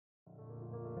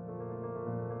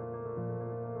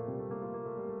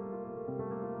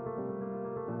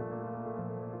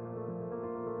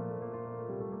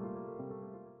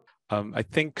I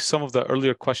think some of the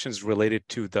earlier questions related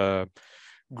to the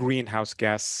greenhouse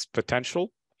gas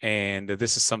potential, and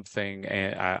this is something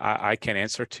I can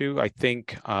answer to. I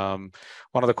think one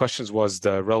of the questions was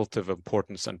the relative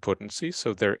importance and potency.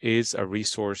 So there is a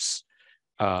resource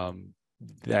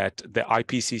that the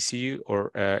IPCC,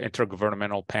 or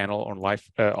Intergovernmental Panel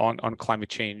on on Climate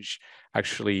Change,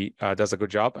 actually does a good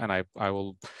job, and I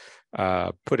will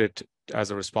put it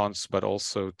as a response, but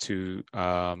also to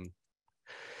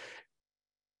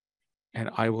and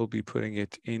I will be putting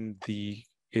it in the.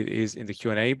 It is in the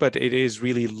Q&A, but it is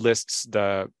really lists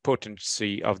the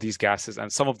potency of these gases,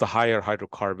 and some of the higher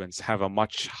hydrocarbons have a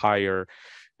much higher,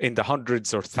 in the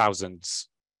hundreds or thousands,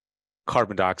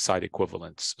 carbon dioxide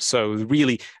equivalents. So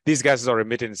really, these gases are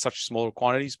emitted in such small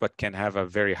quantities, but can have a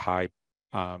very high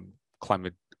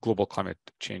global climate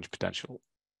change potential.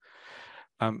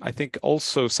 I think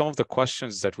also some of the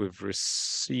questions that we've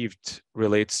received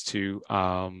relates to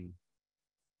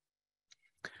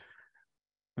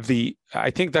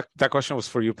I think that question was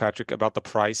for you, Patrick, about the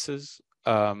prices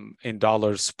in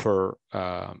dollars per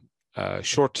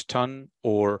short ton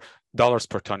or dollars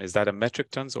per ton. Is that a metric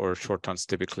tons or short tons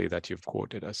typically that you've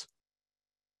quoted us?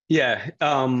 Yeah,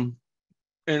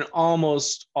 in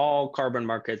almost all carbon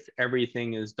markets,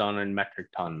 everything is done in metric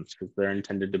tons because they're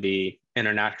intended to be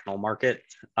international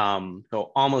markets.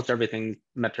 So almost everything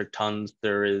metric tons.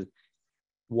 There is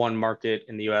one market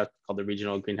in the US called the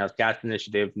Regional Greenhouse Gas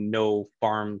Initiative. No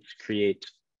farms create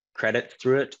credits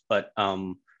through it, but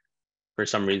for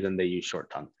some reason they use short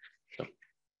ton. So.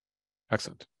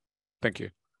 Excellent. Thank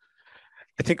you.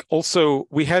 I think also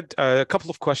we had a couple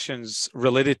of questions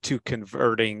related to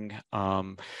converting.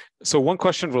 So one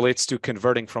question relates to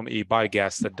converting from a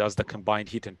biogas that does the combined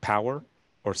heat and power,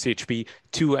 or CHP,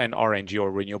 to an RNG,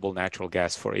 or renewable natural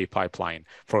gas, for a pipeline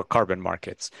for carbon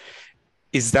markets.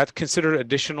 Is that considered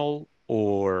additional,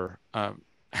 or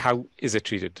how is it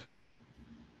treated?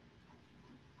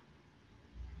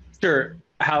 Sure.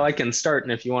 Hal, I can start,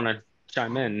 and if you want to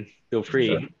chime in, feel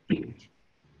free. Sure.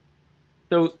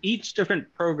 So each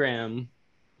different program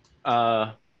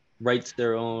writes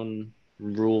their own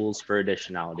rules for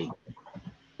additionality.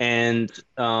 And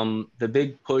the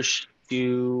big push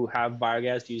to have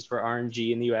biogas used for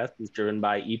RNG in the US is driven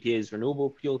by EPA's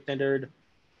Renewable Fuel Standard,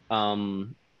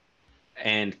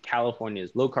 and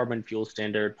California's low carbon fuel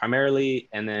standard primarily,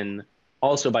 and then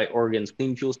also by Oregon's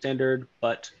clean fuel standard.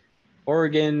 But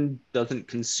Oregon doesn't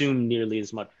consume nearly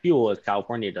as much fuel as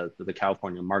California does, so the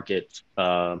California market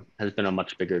has been a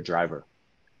much bigger driver.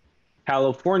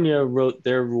 California wrote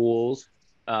their rules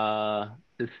to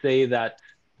say that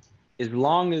as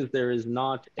long as there is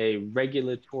not a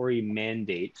regulatory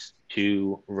mandate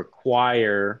to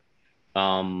require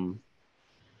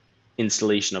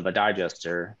installation of a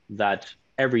digester, that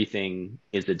everything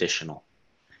is additional.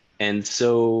 And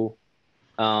so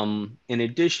in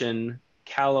addition,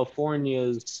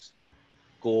 California's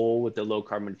goal with the low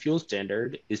carbon fuel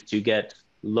standard is to get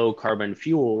low carbon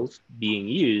fuels being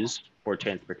used for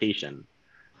transportation.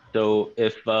 So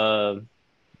if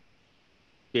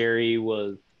dairy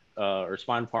was or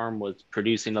swine farm was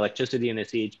producing electricity in a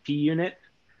CHP unit,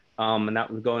 and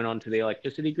that was going onto the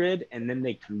electricity grid, and then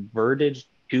they converted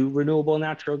to renewable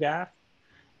natural gas,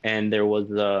 and there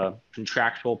was a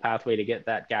contractual pathway to get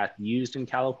that gas used in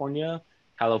California,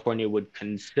 California would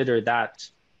consider that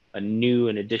a new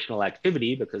and additional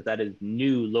activity because that is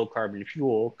new low carbon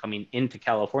fuel coming into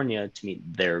California to meet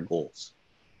their goals.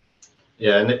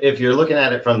 Yeah, and if you're looking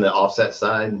at it from the offset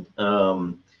side,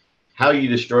 how you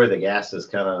destroy the gas is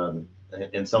kind of,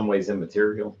 in some ways,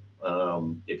 immaterial.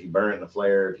 If you burn it in a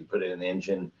flare, if you put it in an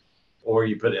engine, or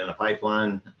you put it in a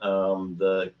pipeline,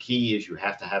 the key is you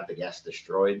have to have the gas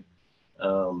destroyed.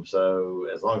 So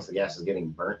as long as the gas is getting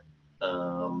burnt,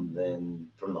 then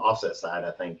from the offset side,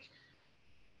 I think,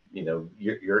 you know,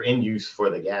 your end use for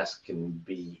the gas can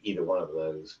be either one of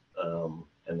those.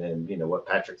 And then, you know, what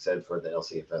Patrick said for the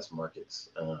LCFS markets,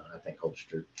 I think holds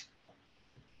true.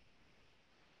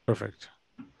 Perfect.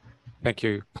 Thank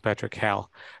you, Patrick. Hal.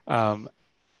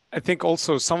 I think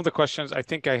also some of the questions, I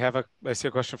think I see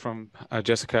a question from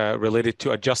Jessica related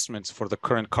to adjustments for the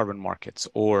current carbon markets,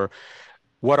 or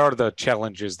what are the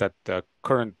challenges that the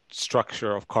current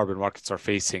structure of carbon markets are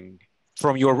facing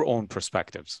from your own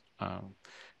perspectives?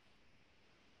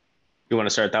 You want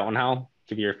to start that one, Hal?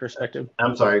 Give you your perspective.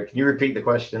 I'm sorry, can you repeat the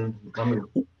question?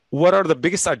 What are the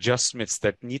biggest adjustments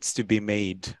that needs to be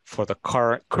made for the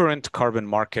current carbon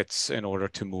markets in order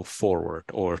to move forward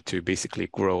or to basically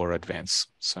grow or advance?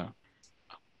 So,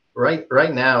 right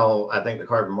now, I think the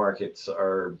carbon markets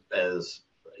are as,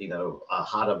 you know,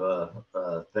 hot of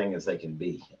a thing as they can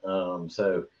be.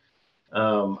 So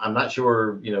I'm not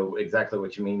sure, exactly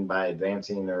what you mean by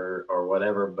advancing or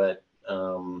whatever, but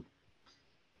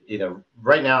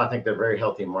right now I think they're very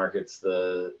healthy markets.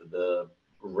 The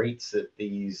rates that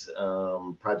these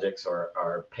projects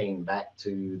are paying back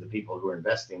to the people who are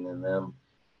investing in them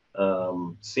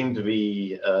seem to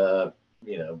be,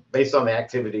 based on the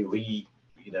activity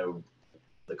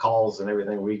the calls and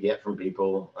everything we get from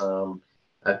people.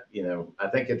 I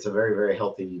think it's a very, very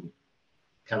healthy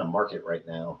kind of market right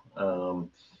now.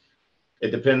 It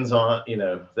depends on,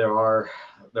 there are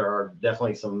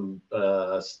definitely some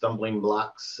stumbling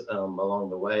blocks along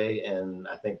the way, and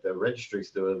I think the registries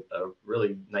do a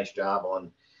really nice job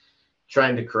on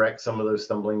trying to correct some of those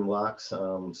stumbling blocks.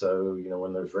 So,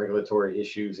 when there's regulatory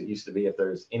issues, it used to be if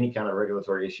there's any kind of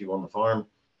regulatory issue on the farm,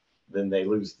 then they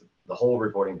lose the whole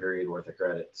reporting period worth of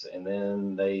credits. And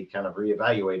then they kind of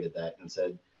reevaluated that and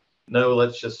said, no,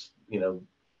 let's just,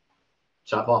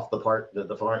 chop off the part that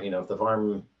the farm, if the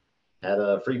farm had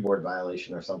a freeboard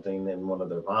violation or something in one of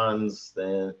their ponds,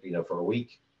 then, for a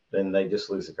week, then they just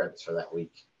lose the credits for that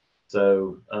week.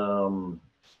 So,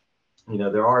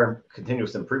 there are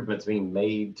continuous improvements being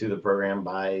made to the program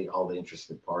by all the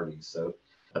interested parties. So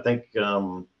I think,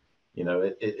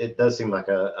 it does seem like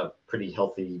a pretty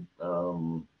healthy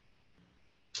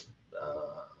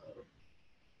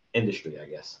industry, I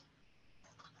guess.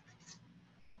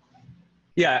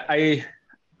 Yeah,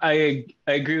 I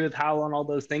agree with Hal on all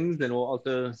those things, and we'll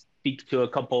also speak to a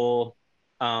couple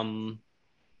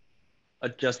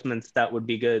adjustments that would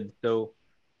be good. So,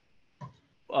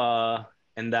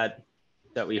 and that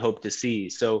we hope to see.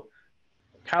 So,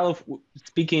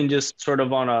 speaking just sort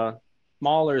of on a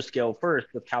smaller scale first,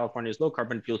 with California's low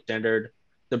carbon fuel standard,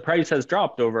 the price has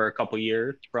dropped over a couple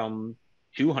years from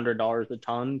 $200 a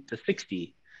ton to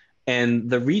 60. And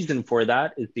the reason for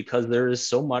that is because there is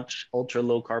so much ultra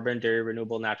low carbon dairy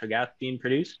renewable natural gas being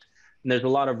produced. And there's a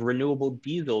lot of renewable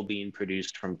diesel being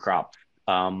produced from crops,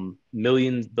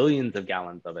 millions, billions of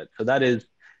gallons of it. So that is,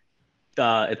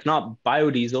 it's not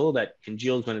biodiesel that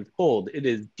congeals when it's cold. It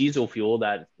is diesel fuel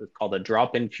that is called a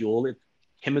drop-in fuel. It's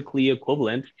chemically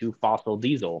equivalent to fossil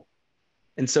diesel.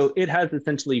 And so it has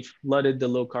essentially flooded the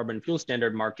low carbon fuel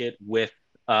standard market with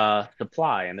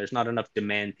supply, and there's not enough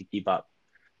demand to keep up.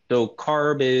 So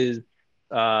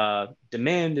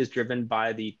demand is driven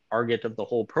by the target of the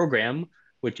whole program,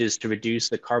 which is to reduce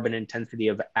the carbon intensity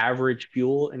of average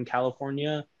fuel in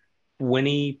California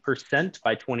 20%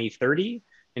 by 2030.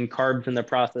 And CARB's in the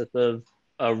process of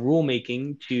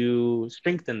rulemaking to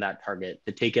strengthen that target,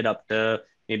 to take it up to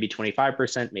maybe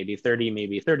 25%, maybe 30,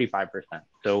 maybe 35%.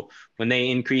 So when they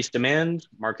increase demand,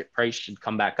 market price should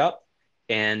come back up,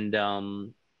 and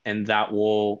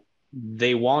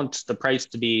they want the price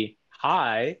to be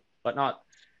high, but not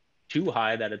too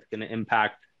high that it's going to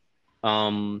impact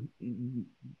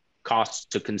costs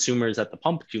to consumers at the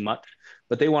pump too much,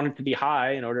 but they want it to be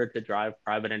high in order to drive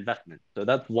private investment. So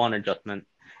that's one adjustment.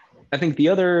 I think the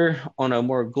other, on a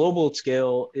more global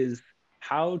scale, is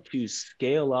how to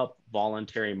scale up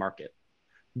voluntary markets.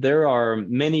 There are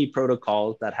many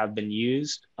protocols that have been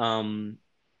used,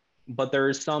 but there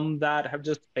are some that have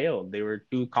just failed. They were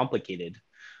too complicated.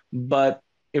 But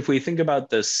if we think about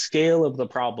the scale of the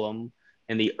problem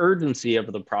and the urgency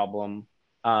of the problem,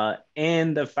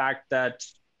 and the fact that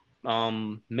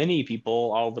many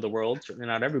people all over the world, certainly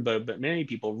not everybody, but many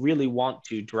people really want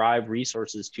to drive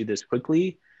resources to this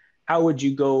quickly, how would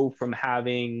you go from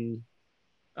having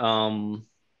a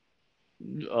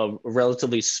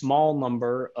relatively small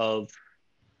number of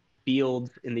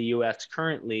fields in the US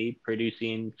currently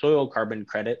producing soil carbon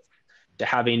credits to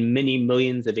having many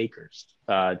millions of acres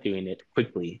doing it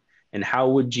quickly? And how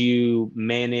would you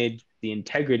manage the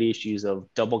integrity issues of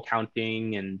double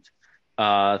counting and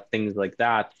things like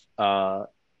that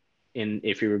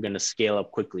if you were going to scale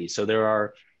up quickly? So there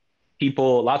are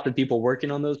lots of people working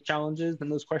on those challenges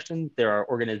and those questions. There are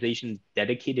organizations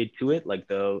dedicated to it, like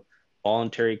the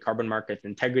Voluntary Carbon Markets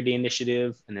Integrity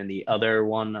Initiative, and then the other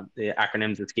one, the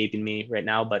acronym's escaping me right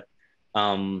now, but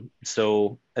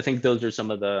so I think those are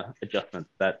some of the adjustments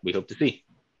that we hope to see.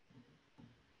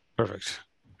 Perfect.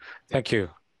 Thank you.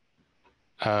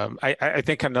 I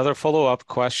think another follow-up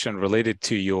question related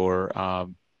to your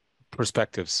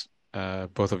perspectives,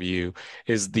 both of you,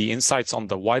 is the insights on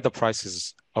why the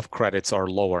prices of credits are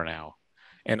lower now,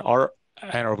 and are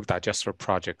anaerobic digester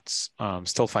projects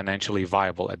still financially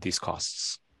viable at these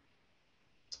costs?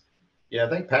 Yeah, I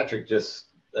think Patrick just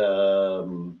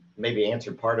maybe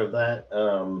answered part of that.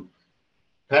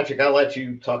 Patrick, I'll let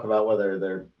you talk about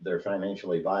whether they're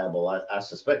financially viable. I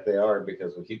suspect they are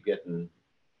because we keep getting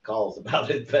calls about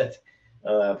it. But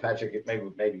Patrick,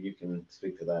 maybe you can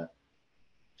speak to that.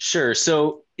 Sure.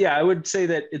 So yeah, I would say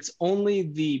that it's only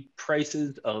the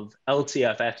prices of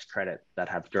LCFS credits that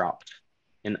have dropped.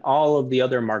 In all of the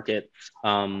other markets,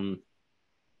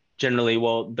 generally,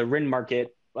 well, the RIN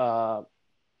market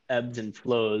ebbs and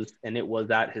flows, and it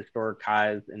was at historic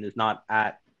highs and is not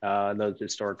at those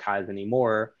historic highs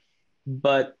anymore.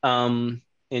 But in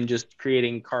just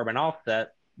creating carbon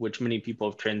offset, which many people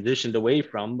have transitioned away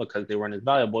from because they weren't as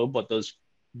valuable, but those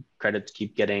credits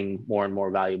keep getting more and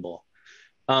more valuable.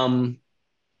 Um,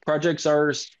 Projects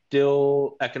are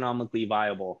still economically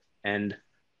viable. And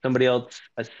somebody else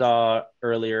I saw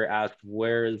earlier asked,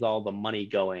 where is all the money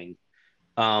going?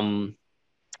 Um,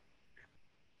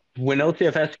 when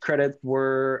LCFS credits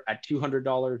were at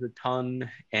 $200 a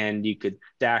ton and you could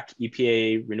stack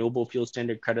EPA renewable fuel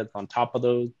standard credits on top of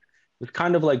those, it was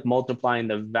kind of like multiplying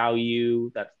the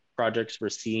value that projects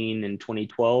were seeing in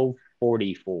 2012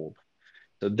 40-fold.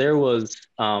 So there was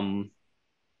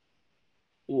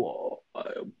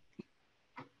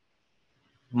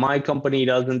my company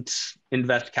doesn't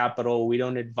invest capital. We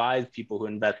don't advise people who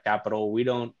invest capital. We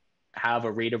don't have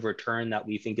a rate of return that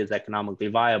we think is economically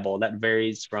viable. That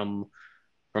varies from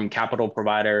capital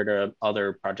provider to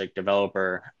other project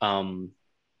developer.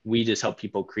 We just help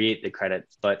people create the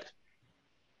credits, but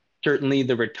certainly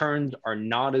the returns are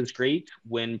not as great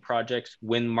when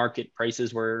market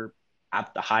prices were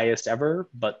at the highest ever,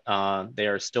 but they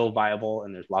are still viable,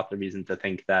 and there's lots of reasons to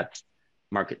think that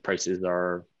market prices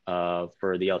are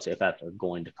for the LCFS are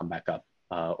going to come back up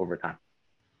over time.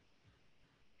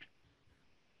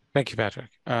 Thank you, Patrick.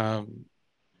 And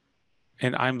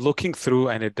I'm looking through,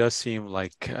 and it does seem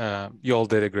like you all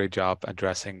did a great job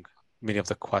addressing many of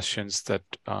the questions that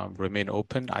remain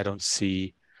open. I don't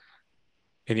see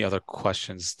any other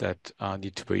questions that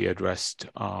need to be addressed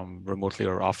remotely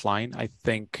or offline. I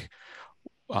think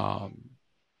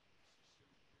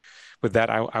with that,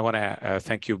 I want to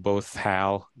thank you both,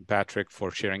 Hal, Patrick, for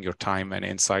sharing your time and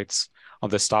insights on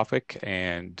this topic.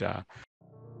 And